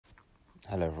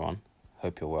Hello everyone,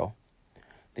 hope you're well.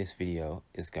 This video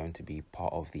is going to be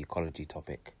part of the ecology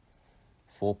topic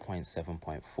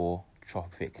 4.7.4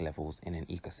 trophic levels in an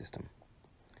ecosystem.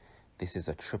 This is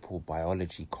a triple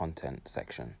biology content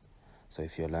section, so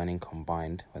if you're learning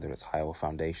combined, whether it's higher or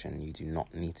foundation, you do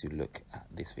not need to look at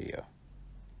this video.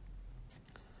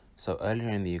 So earlier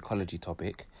in the ecology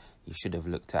topic, you should have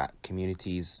looked at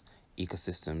communities,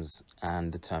 ecosystems,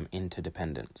 and the term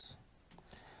interdependence.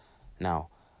 Now,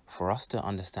 for us to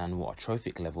understand what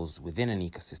trophic levels within an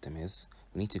ecosystem is,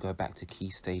 we need to go back to key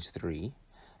stage 3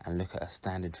 and look at a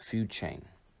standard food chain.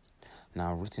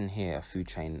 Now, I've written here a food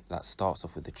chain that starts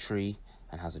off with a tree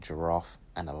and has a giraffe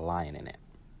and a lion in it.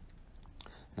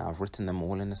 Now, I've written them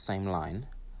all in the same line,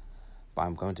 but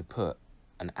I'm going to put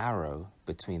an arrow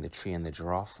between the tree and the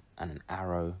giraffe and an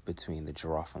arrow between the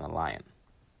giraffe and the lion.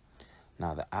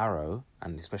 Now, the arrow,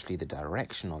 and especially the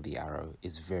direction of the arrow,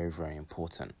 is very, very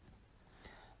important.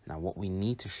 Now, what we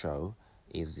need to show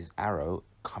is this arrow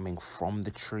coming from the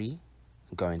tree,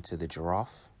 going to the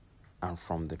giraffe, and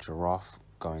from the giraffe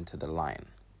going to the lion.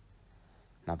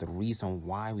 Now, the reason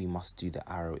why we must do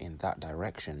the arrow in that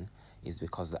direction is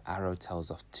because the arrow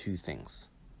tells us two things.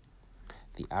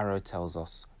 The arrow tells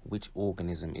us which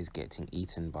organism is getting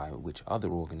eaten by which other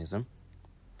organism,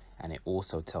 and it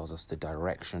also tells us the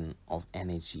direction of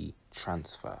energy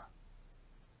transfer.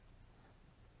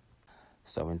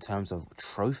 So in terms of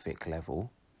trophic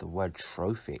level, the word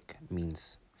trophic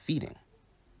means feeding.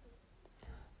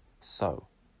 So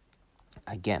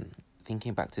again,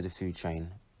 thinking back to the food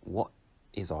chain, what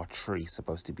is our tree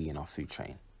supposed to be in our food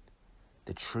chain?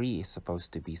 The tree is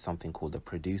supposed to be something called a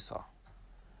producer,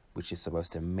 which is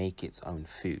supposed to make its own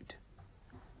food.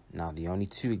 Now, the only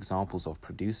two examples of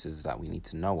producers that we need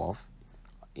to know of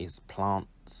is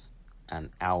plants and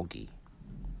algae.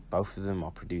 Both of them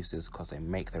are producers because they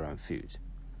make their own food.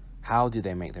 How do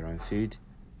they make their own food?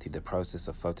 Through the process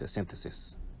of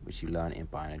photosynthesis, which you learn in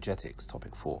bioenergetics,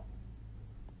 topic 4.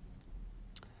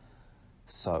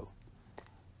 So,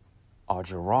 our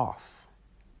giraffe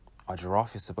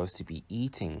is supposed to be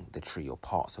eating the tree or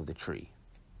parts of the tree.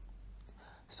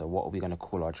 So what are we going to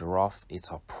call our giraffe? It's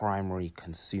our primary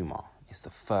consumer. It's the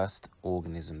first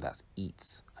organism that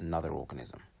eats another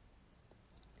organism.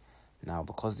 Now,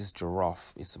 because this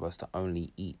giraffe is supposed to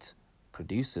only eat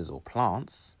producers or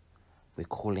plants, we're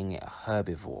calling it a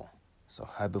herbivore. So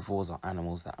herbivores are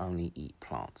animals that only eat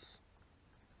plants.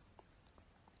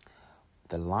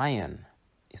 The lion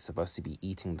is supposed to be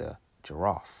eating the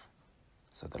giraffe.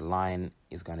 So the lion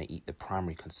is going to eat the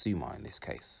primary consumer in this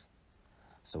case.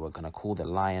 So we're going to call the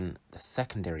lion the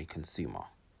secondary consumer.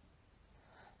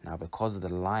 Now, because the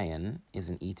lion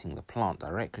isn't eating the plant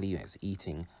directly, it's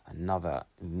eating another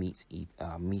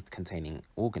meat-containing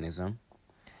organism,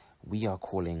 we are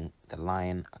calling the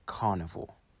lion a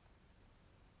carnivore.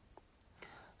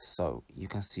 So you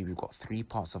can see we've got 3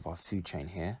 parts of our food chain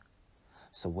here.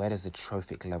 So where does the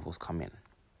trophic levels come in?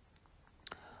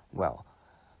 Well,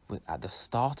 at the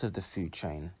start of the food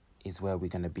chain is where we're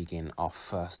going to begin our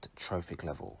first trophic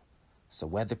level. So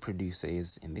where the producer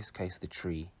is, in this case the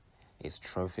tree, is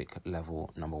trophic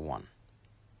level number 1.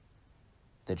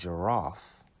 The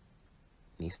giraffe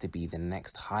needs to be the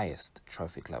next highest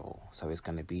trophic level. So it's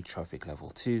going to be trophic level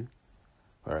 2,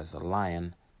 whereas the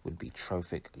lion would be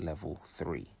trophic level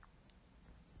 3.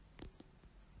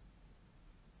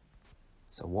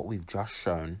 So what we've just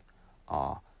shown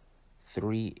are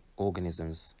 3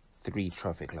 organisms, 3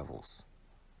 trophic levels.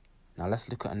 Now let's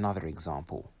look at another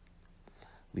example.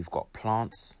 We've got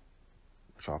plants,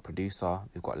 which are a producer.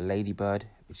 We've got ladybird,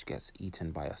 which gets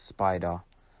eaten by a spider.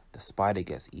 The spider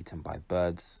gets eaten by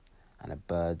birds, and the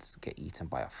birds get eaten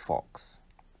by a fox.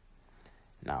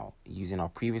 Now, using our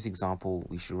previous example,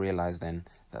 we should realize then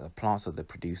that the plants are the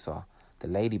producer, the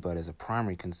ladybird is a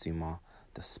primary consumer,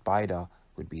 the spider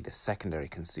would be the secondary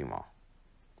consumer,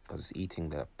 because it's eating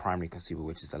the primary consumer,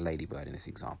 which is the ladybird in this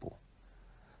example.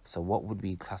 So what would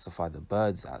we classify the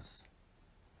birds as?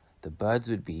 The birds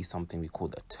would be something we call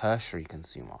the tertiary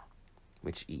consumer,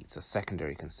 which eats a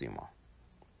secondary consumer.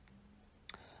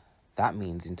 That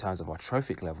means in terms of our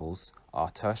trophic levels,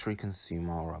 our tertiary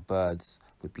consumer or our birds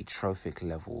would be trophic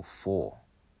level 4.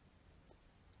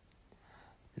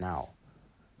 Now,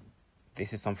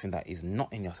 this is something that is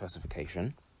not in your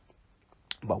specification,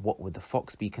 but what would the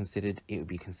fox be considered? It would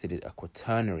be considered a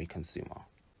quaternary consumer.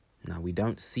 Now, we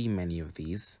don't see many of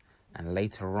these, and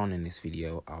later on in this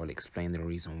video, I will explain the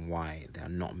reason why there are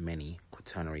not many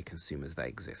quaternary consumers that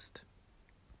exist.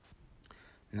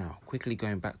 Now, quickly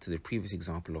going back to the previous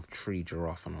example of tree,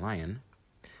 giraffe, and lion,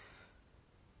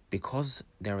 because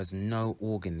there is no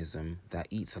organism that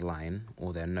eats a lion,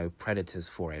 or there are no predators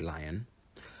for a lion,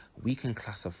 we can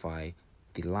classify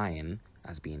the lion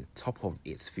as being top of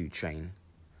its food chain,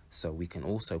 so we can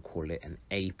also call it an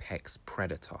apex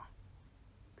predator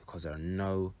because there are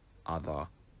no other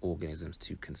organisms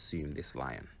to consume this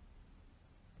lion.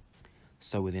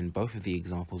 So within both of the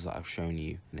examples that I've shown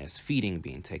you, there's feeding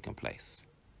being taken place.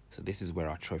 So this is where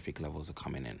our trophic levels are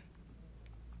coming in.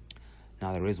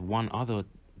 Now there is one other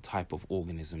type of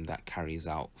organism that carries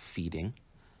out feeding,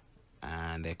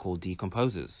 and they're called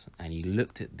decomposers. And you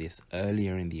looked at this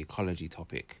earlier in the ecology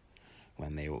topic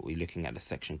when we were looking at the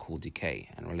section called decay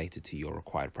and related to your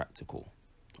required practical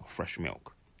or fresh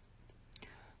milk.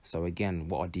 So again,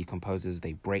 what are decomposers?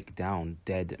 They break down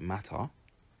dead matter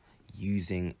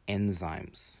using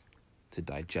enzymes to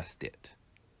digest it.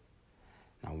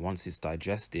 Now, once it's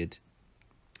digested,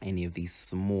 any of these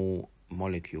small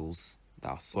molecules that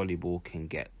are soluble can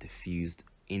get diffused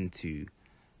into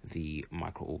the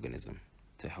microorganism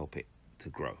to help it to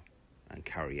grow and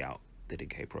carry out the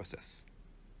decay process.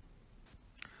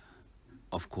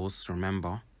 Of course,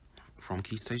 remember from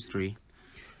Key Stage 3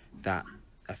 that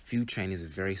a food chain is a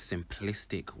very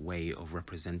simplistic way of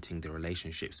representing the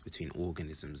relationships between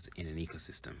organisms in an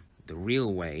ecosystem. The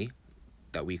real way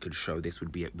that we could show this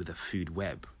would be with a food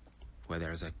web, where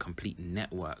there is a complete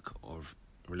network of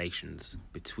relations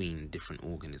between different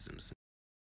organisms.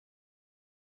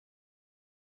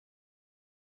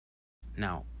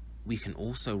 Now, we can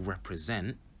also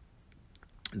represent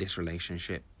this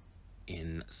relationship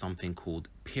in something called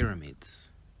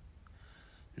pyramids.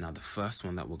 Now, the first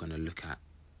one that we're going to look at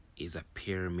is a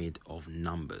pyramid of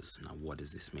numbers. Now, what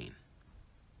does this mean?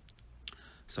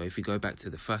 So if we go back to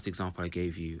the first example I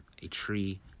gave you, a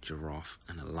tree, giraffe,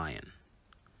 and a lion.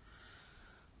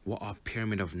 What our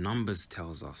pyramid of numbers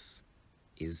tells us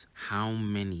is how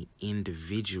many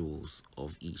individuals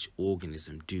of each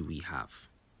organism do we have.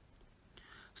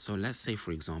 So let's say,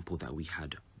 for example, that we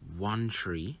had one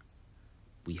tree,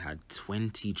 we had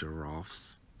 20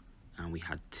 giraffes, and we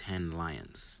had 10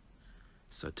 lions.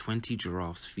 So 20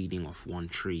 giraffes feeding off one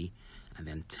tree, and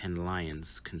then 10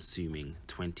 lions consuming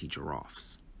 20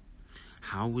 giraffes.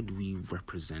 How would we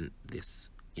represent this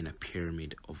in a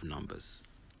pyramid of numbers?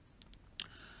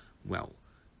 Well,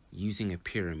 using a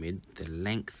pyramid, the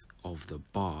length of the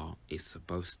bar is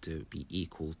supposed to be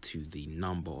equal to the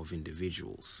number of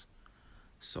individuals.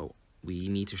 So we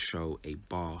need to show a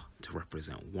bar to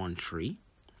represent one tree,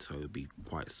 so it would be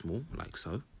quite small, like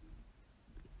so.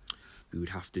 We would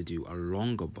have to do a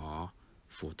longer bar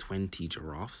for 20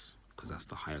 giraffes, because that's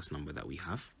the highest number that we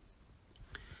have.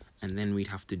 And then we'd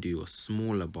have to do a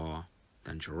smaller bar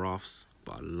than giraffes,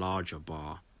 but a larger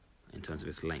bar in terms of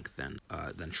its length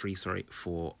than tree,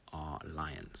 for our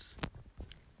lions.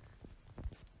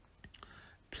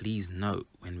 Please note,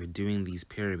 when we're doing these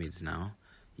pyramids now,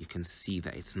 you can see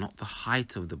that it's not the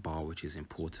height of the bar which is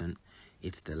important,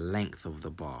 it's the length of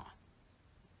the bar,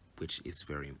 which is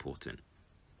very important.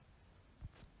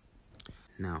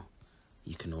 Now,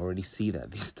 you can already see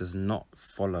that this does not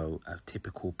follow a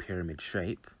typical pyramid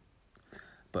shape,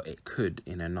 but it could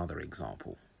in another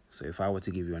example. So if I were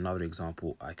to give you another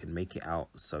example, I can make it out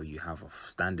so you have a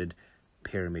standard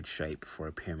pyramid shape for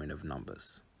a pyramid of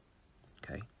numbers.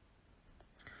 Okay.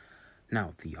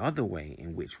 Now, the other way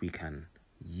in which we can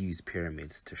use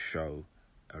pyramids to show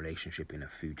a relationship in a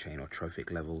food chain or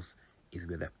trophic levels is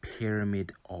with a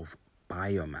pyramid of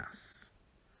biomass.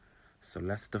 So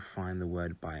let's define the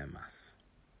word biomass.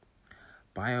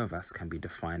 Biomass can be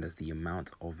defined as the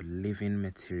amount of living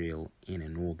material in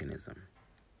an organism.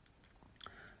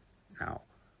 Now,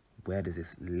 where does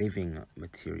this living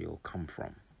material come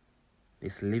from?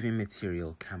 This living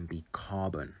material can be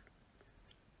carbon.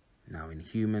 Now, in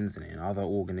humans and in other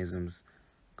organisms,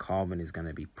 carbon is going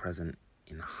to be present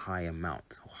in high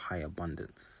amount or high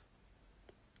abundance.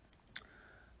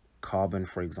 Carbon,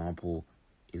 for example,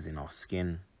 is in our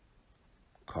skin.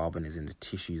 Carbon is in the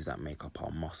tissues that make up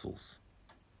our muscles.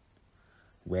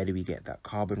 Where do we get that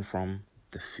carbon from?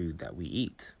 The food that we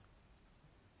eat.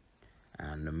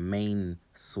 And the main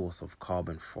source of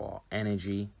carbon for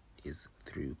energy is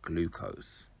through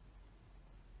glucose.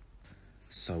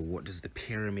 So what does the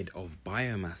pyramid of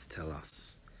biomass tell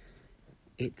us?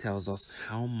 It tells us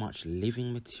how much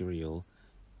living material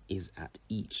is at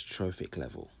each trophic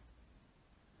level.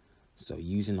 So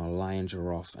using our lion,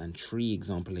 giraffe, and tree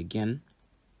example again,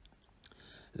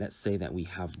 let's say that we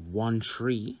have one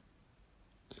tree.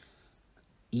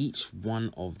 Each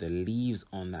one of the leaves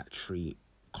on that tree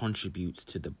contributes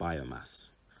to the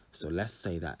biomass. So let's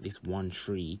say that this one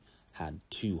tree had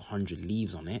 200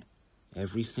 leaves on it.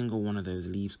 Every single one of those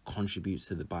leaves contributes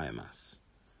to the biomass.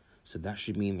 So that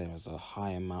should mean there's a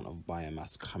high amount of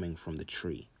biomass coming from the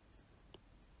tree.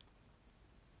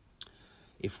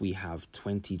 if we have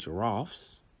 20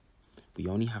 giraffes, we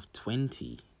only have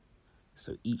 20.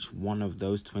 So each one of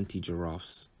those 20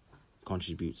 giraffes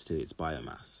contributes to its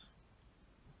biomass.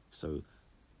 So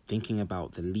thinking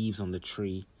about the leaves on the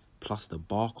tree plus the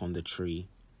bark on the tree,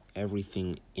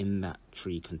 everything in that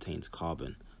tree contains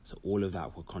carbon. So all of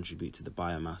that will contribute to the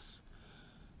biomass,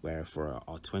 where for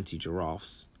our 20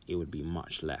 giraffes, it would be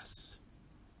much less.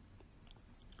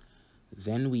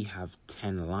 Then we have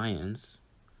 10 lions,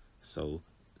 so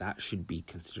that should be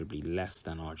considerably less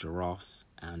than our giraffes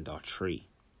and our tree.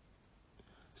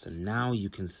 So now you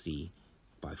can see,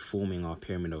 by forming our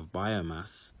pyramid of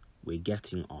biomass, we're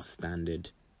getting our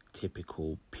standard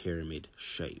typical pyramid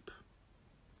shape.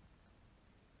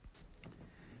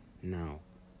 Now,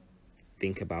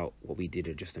 think about what we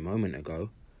did just a moment ago.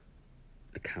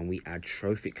 Can we add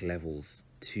trophic levels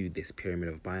to this pyramid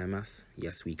of biomass?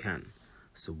 Yes, we can.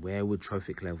 So where would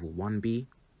trophic level 1 be?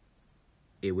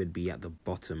 It would be at the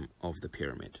bottom of the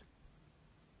pyramid.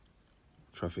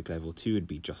 Trophic level 2 would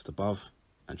be just above,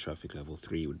 and trophic level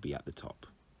 3 would be at the top.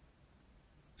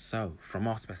 So from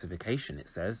our specification, it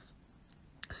says,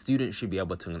 students should be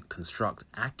able to construct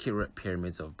accurate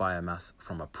pyramids of biomass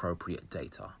from appropriate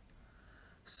data.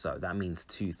 So that means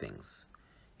two things.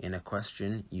 In a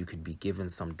question, you could be given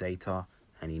some data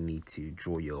and you need to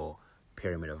draw your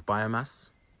pyramid of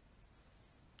biomass.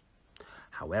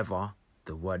 However,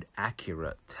 the word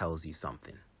accurate tells you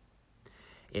something.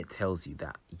 It tells you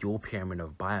that your pyramid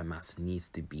of biomass needs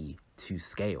to be to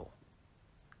scale.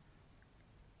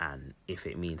 And if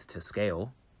it means to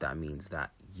scale, that means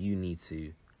that you need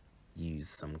to use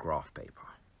some graph paper.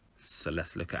 So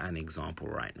let's look at an example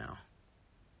right now.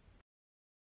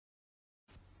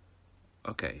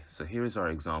 Okay, so here is our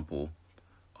example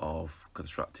of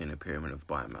constructing a pyramid of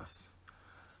biomass.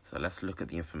 So let's look at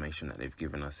the information that they've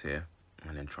given us here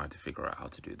and then try to figure out how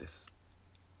to do this.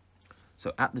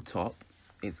 So at the top,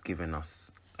 it's given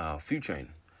us a food chain.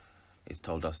 It's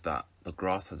told us that the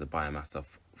grass has a biomass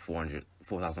of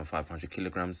 4,500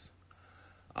 kilograms,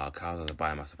 our cows has a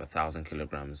biomass of 1,000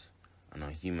 kilograms, and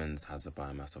our humans has a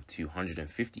biomass of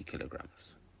 250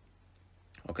 kilograms.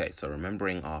 Okay, so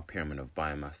remembering our pyramid of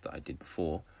biomass that I did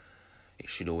before, it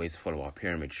should always follow our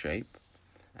pyramid shape,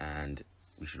 and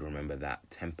we should remember that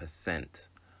 10%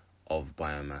 of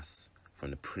biomass from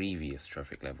the previous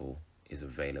trophic level is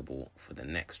available for the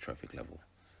next trophic level.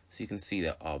 So you can see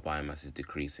that our biomass is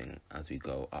decreasing as we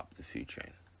go up the food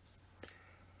chain.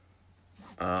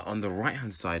 On the right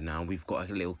hand side now, we've got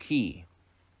a little key,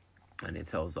 and it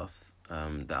tells us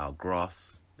that our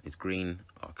grass is green,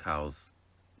 our cows,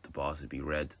 the bars would be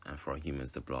red, and for our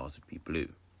humans, the bars would be blue.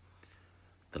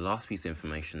 The last piece of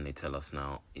information they tell us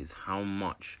now is how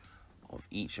much of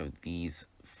each of these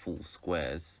full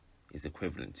squares is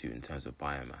equivalent to in terms of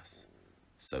biomass.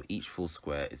 So each full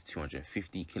square is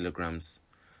 250 kilograms,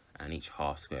 and each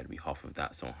half square would be half of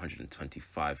that, so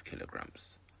 125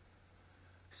 kilograms.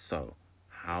 So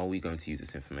how are we going to use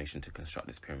this information to construct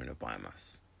this pyramid of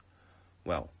biomass?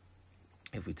 Well,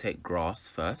 if we take grass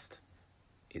first,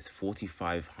 it's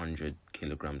 4,500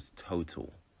 kilograms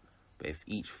total. But if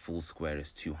each full square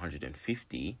is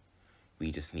 250,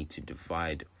 we just need to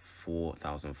divide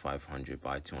 4,500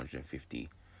 by 250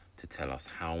 to tell us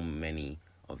how many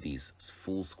of these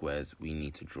full squares we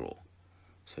need to draw.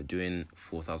 So doing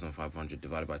 4,500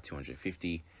 divided by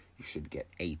 250, you should get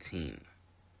 18.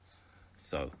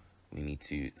 So we need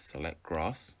to select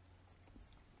grass,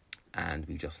 and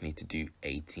we just need to do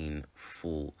 18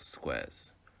 full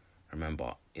squares.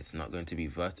 Remember, it's not going to be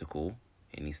vertical,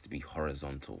 it needs to be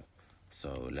horizontal.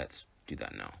 So let's do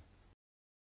that now.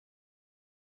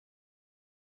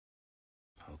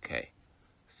 Okay,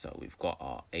 so we've got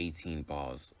our 18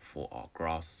 bars for our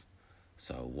grass.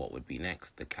 So what would be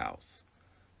next? The cows.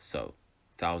 So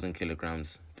 1,000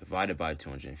 kilograms divided by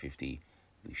 250,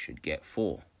 we should get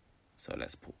 4. So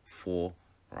let's put 4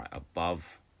 right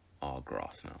above our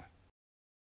grass now.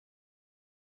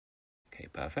 Okay,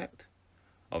 perfect.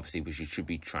 Obviously, we should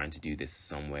be trying to do this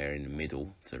somewhere in the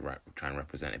middle to try and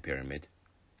represent a pyramid.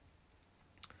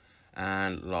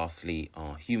 And lastly,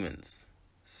 our humans.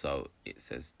 So it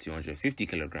says 250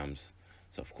 kilograms.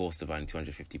 So of course, dividing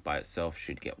 250 by itself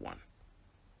should get 1.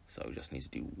 So we just need to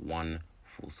do 1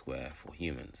 full square for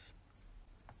humans.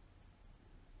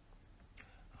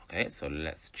 Okay, so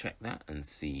let's check that and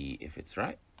see if it's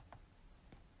right.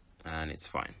 And it's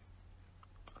fine.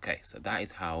 Okay, so that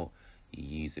is how you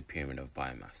use a pyramid of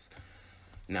biomass.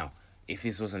 Now, if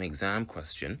this was an exam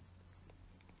question,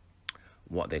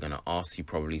 what they're going to ask you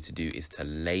probably to do is to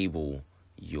label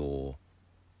your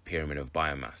pyramid of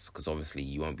biomass, because obviously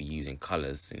you won't be using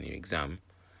colors in your exam,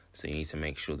 so you need to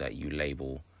make sure that you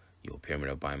label your pyramid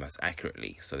of biomass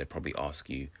accurately. So they probably ask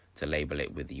you to label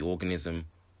it with the organism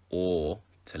or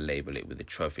to label it with the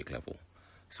trophic level.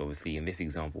 So obviously in this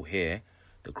example here,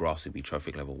 the grass would be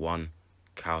trophic level 1,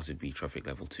 cows would be trophic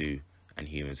level 2, and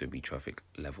humans would be trophic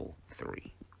level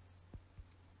 3.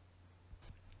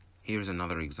 Here is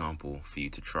another example for you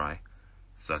to try.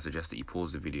 So I suggest that you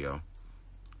pause the video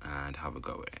and have a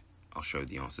go at it. I'll show you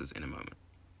the answers in a moment.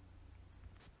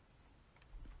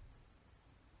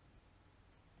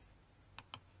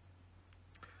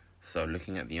 So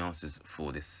looking at the answers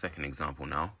for this second example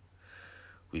now,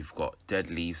 we've got dead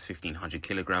leaves 1500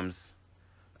 kilograms,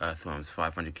 earthworms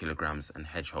 500 kilograms, and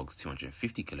hedgehogs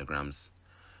 250 kilograms.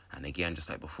 And again, just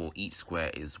like before, each square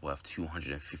is worth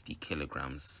 250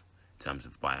 kilograms in terms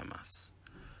of biomass.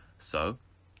 So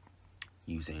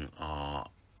using our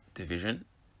division,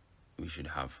 we should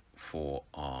have for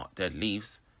our dead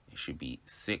leaves, it should be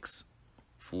 6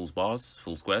 full squares.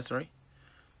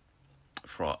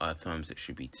 For our earthworms, it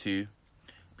should be 2,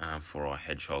 and for our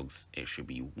hedgehogs, it should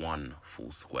be 1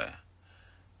 full square.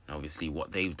 Now, obviously,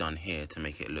 what they've done here to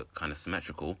make it look kind of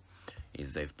symmetrical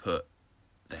is they've put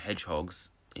the hedgehogs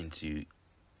into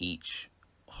each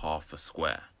half a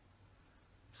square.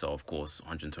 So, of course,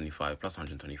 125 plus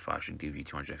 125 should give you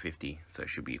 250, so it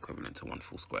should be equivalent to 1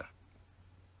 full square.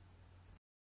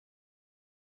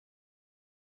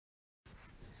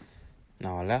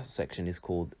 Now, our last section is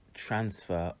called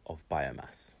transfer of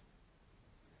biomass.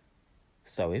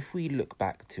 So if we look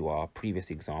back to our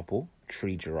previous example,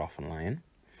 tree, giraffe, and lion,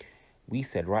 we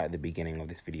said right at the beginning of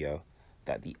this video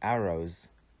that the arrows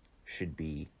should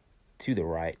be to the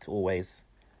right always,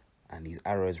 and these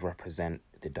arrows represent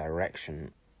the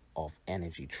direction of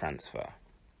energy transfer.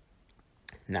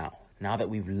 Now that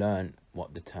we've learned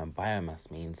what the term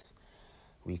biomass means,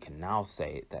 we can now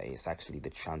say that it's actually the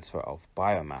transfer of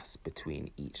biomass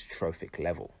between each trophic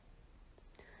level.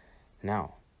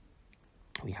 Now,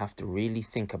 we have to really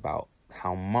think about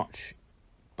how much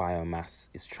biomass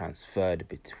is transferred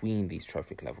between these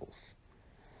trophic levels.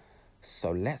 So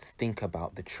let's think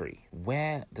about the tree.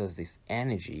 Where does this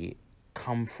energy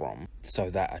come from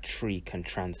so that a tree can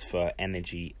transfer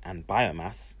energy and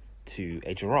biomass to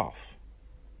a giraffe?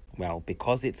 Well,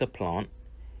 because it's a plant,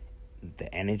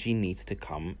 the energy needs to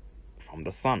come from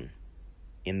the sun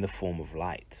in the form of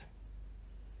light.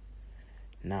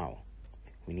 Now,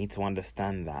 we need to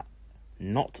understand that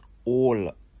not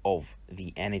all of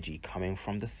the energy coming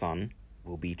from the sun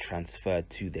will be transferred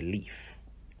to the leaf.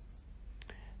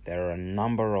 There are a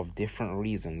number of different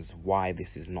reasons why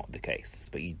this is not the case,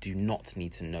 but you do not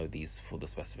need to know these for the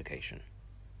specification.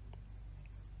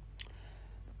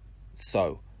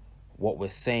 So, what we're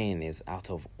saying is, out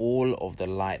of all of the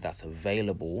light that's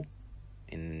available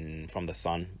from the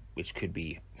sun, which could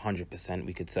be 100%,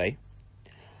 we could say,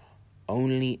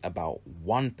 only about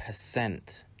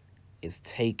 1% is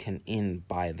taken in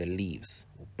by the leaves,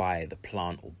 or by the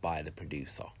plant, or by the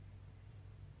producer.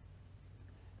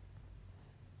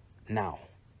 Now,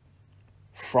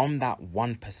 from that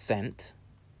 1%,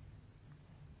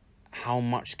 how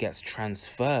much gets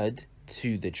transferred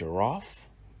to the giraffe,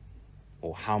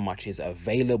 or how much is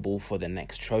available for the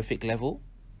next trophic level,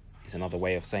 is another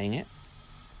way of saying it.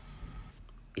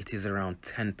 It is around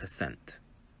 10%.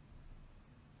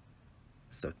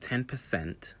 So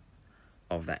 10%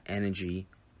 of that energy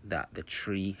that the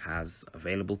tree has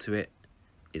available to it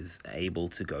is able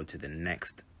to go to the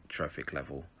next trophic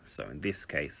level. So in this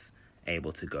case,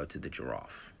 able to go to the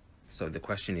giraffe. So the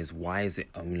question is, why is it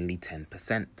only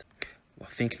 10%? Well,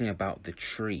 thinking about the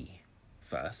tree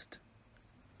first,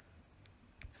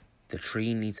 the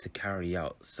tree needs to carry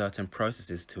out certain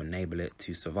processes to enable it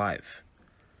to survive.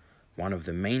 One of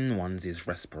the main ones is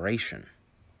respiration.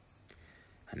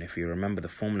 And if you remember the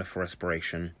formula for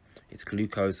respiration, it's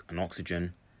glucose and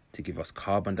oxygen to give us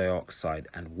carbon dioxide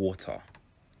and water.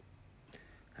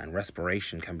 And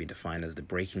respiration can be defined as the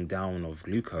breaking down of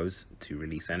glucose to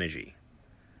release energy.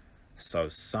 So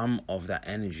some of that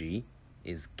energy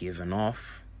is given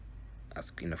off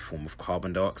as in the form of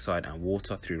carbon dioxide and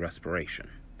water through respiration.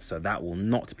 So that will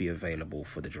not be available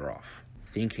for the giraffe.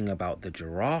 Thinking about the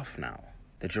giraffe now,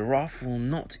 the giraffe will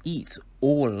not eat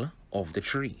all of the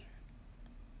tree.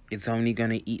 It's only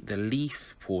going to eat the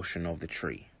leaf portion of the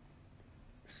tree.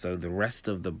 So the rest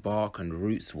of the bark and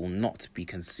roots will not be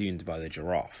consumed by the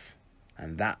giraffe.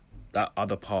 And that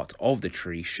other part of the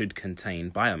tree should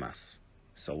contain biomass,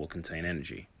 so will contain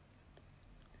energy.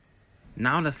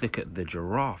 Now let's look at the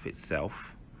giraffe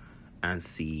itself and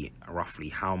see roughly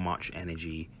how much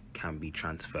energy can be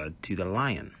transferred to the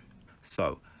lion.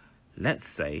 So let's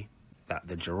say that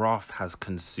the giraffe has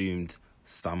consumed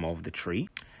some of the tree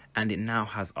and it now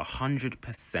has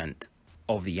 100%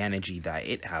 of the energy that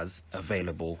it has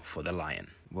available for the lion.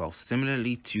 Well,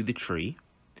 similarly to the tree,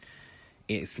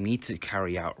 it needs to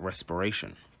carry out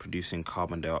respiration, producing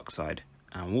carbon dioxide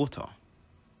and water.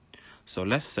 So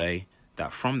let's say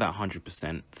that from that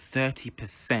 100%,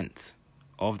 30%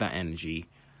 of that energy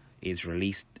is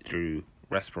released through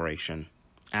respiration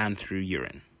and through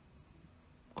urine,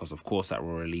 because of course that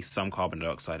will release some carbon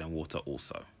dioxide and water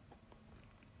also.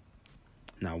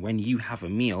 Now, when you have a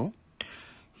meal,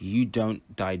 you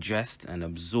don't digest and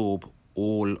absorb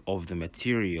all of the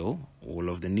material, all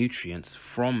of the nutrients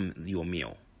from your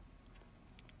meal.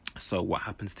 So what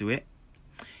happens to it?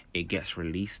 It gets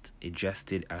released,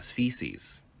 ingested as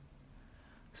feces.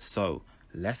 So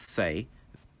let's say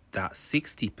that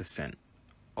 60%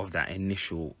 of that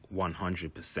initial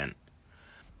 100%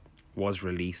 was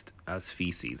released as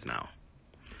feces now.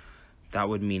 That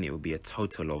would mean it would be a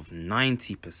total of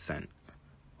 90%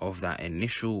 of that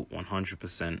initial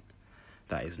 100%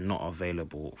 that is not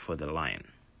available for the lion.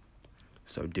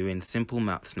 So doing simple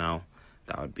maths now,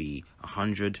 that would be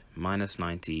 100 minus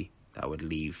 90, that would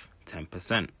leave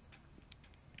 10%.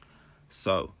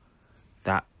 So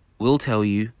that will tell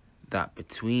you that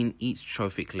between each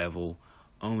trophic level,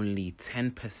 only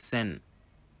 10%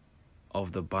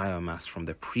 of the biomass from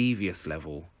the previous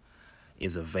level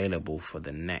is available for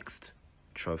the next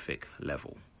trophic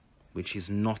level, which is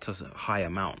not a high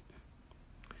amount.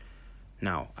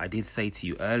 Now, I did say to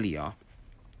you earlier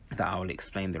that I will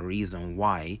explain the reason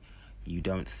why you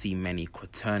don't see many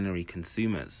quaternary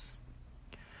consumers.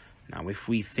 Now, if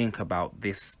we think about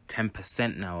this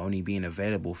 10% now only being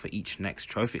available for each next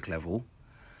trophic level,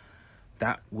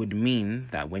 that would mean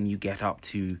that when you get up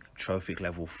to trophic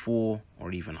level 4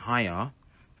 or even higher,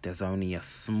 there's only a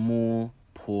small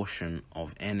portion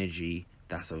of energy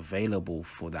that's available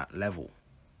for that level.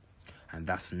 And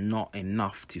that's not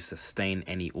enough to sustain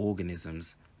any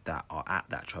organisms that are at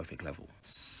that trophic level.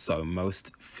 So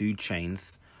most food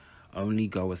chains only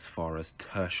go as far as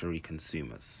tertiary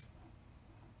consumers.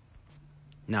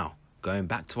 Now, going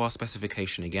back to our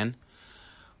specification again,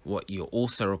 what you're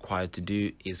also required to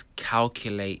do is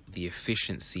calculate the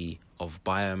efficiency of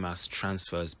biomass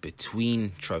transfers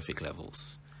between trophic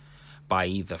levels by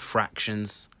either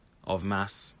fractions of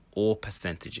mass or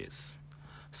percentages.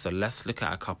 So let's look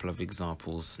at a couple of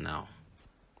examples now.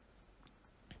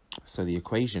 So the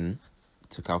equation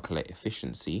to calculate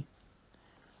efficiency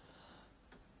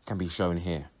can be shown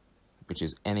here, which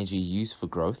is energy used for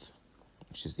growth,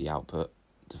 which is the output,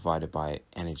 divided by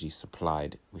energy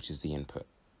supplied, which is the input.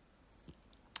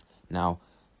 Now,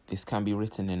 this can be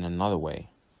written in another way.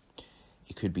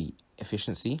 It could be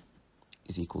efficiency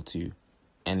is equal to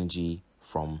energy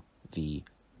from the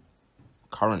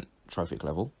current trophic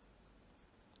level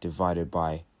divided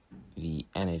by the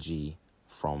energy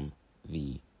from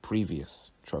the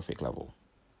previous trophic level.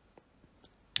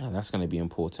 And that's going to be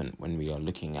important when we are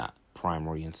looking at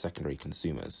primary and secondary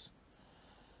consumers.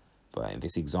 But in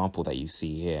this example that you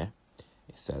see here,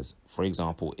 it says, for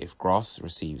example, if grass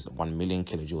receives 1 million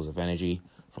kilojoules of energy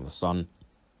from the sun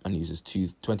and uses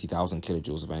 20,000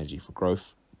 kilojoules of energy for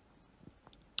growth,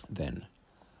 then,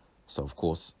 so of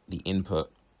course, the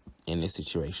input in this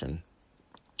situation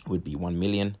would be 1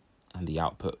 million and the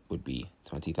output would be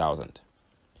 20,000.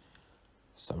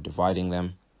 So dividing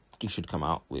them, you should come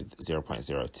out with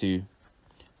 0.02,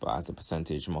 but as a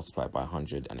percentage, multiply it by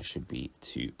 100 and it should be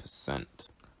 2%.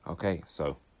 Okay,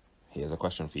 so here's a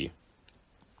question for you.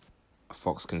 A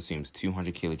fox consumes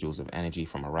 200 kilojoules of energy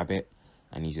from a rabbit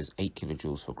and uses 8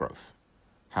 kilojoules for growth.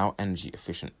 How energy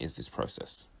efficient is this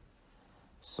process?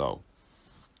 So,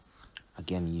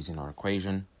 again, using our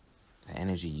equation, the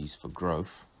energy used for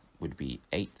growth would be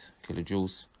 8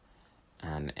 kilojoules,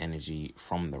 and energy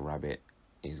from the rabbit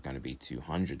is going to be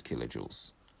 200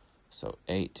 kilojoules. So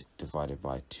 8 divided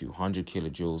by 200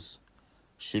 kilojoules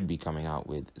should be coming out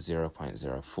with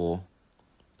 0.04.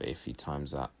 But if you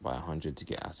times that by 100 to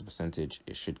get as a percentage,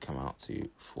 it should come out to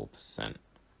 4%.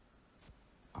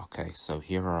 Okay, so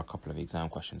here are a couple of exam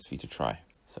questions for you to try.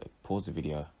 So pause the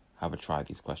video, have a try at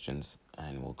these questions,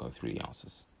 and we'll go through the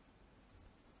answers.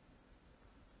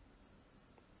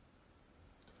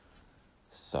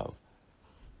 So,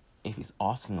 if it's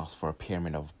asking us for a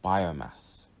pyramid of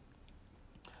biomass,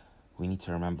 we need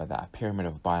to remember that a pyramid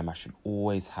of biomass should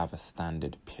always have a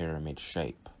standard pyramid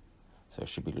shape. So it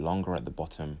should be longer at the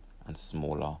bottom and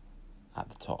smaller at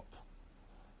the top.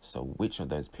 So which of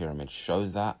those pyramids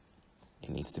shows that? It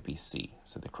needs to be C.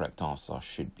 So the correct answer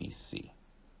should be C.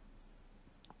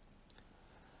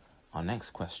 Our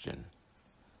next question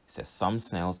says some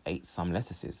snails ate some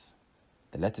lettuces.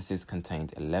 The lettuces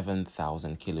contained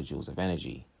 11,000 kilojoules of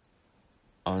energy.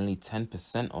 only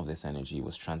 10% of this energy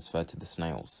was transferred to the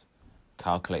snails.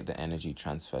 Calculate the energy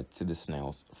transferred to the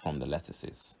snails from the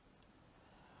lettuces.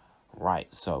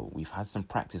 Right, so we've had some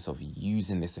practice of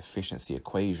using this efficiency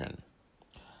equation,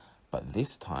 but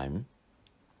this time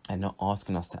they're not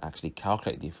asking us to actually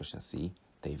calculate the efficiency.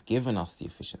 They've given us the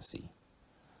efficiency.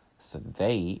 So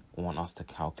they want us to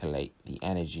calculate the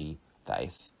energy that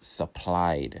is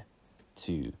supplied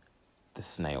to the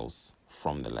snails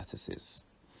from the lettuces.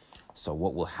 So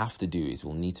what we'll have to do is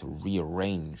we'll need to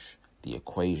rearrange the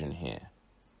equation here.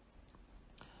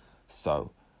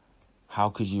 So how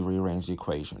could you rearrange the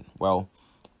equation? Well,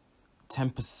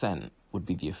 10% would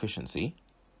be the efficiency.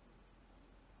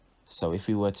 So if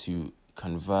we were to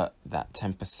convert that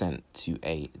 10% to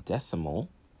a decimal,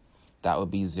 that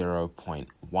would be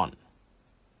 0.1.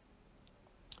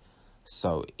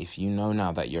 So if you know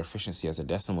now that your efficiency as a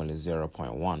decimal is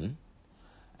 0.1,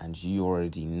 and you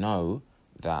already know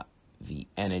that the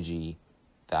energy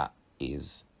that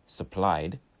is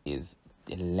supplied is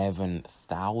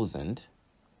 11,000,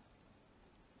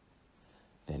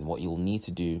 then what you'll need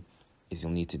to do is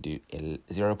you'll need to do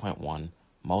 0.1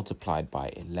 multiplied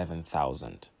by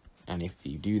 11,000. And if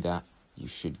you do that, you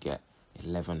should get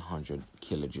 1,100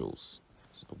 kilojoules,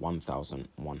 so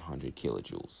 1,100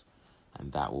 kilojoules.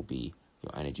 And that will be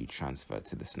your energy transferred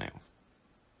to the snail.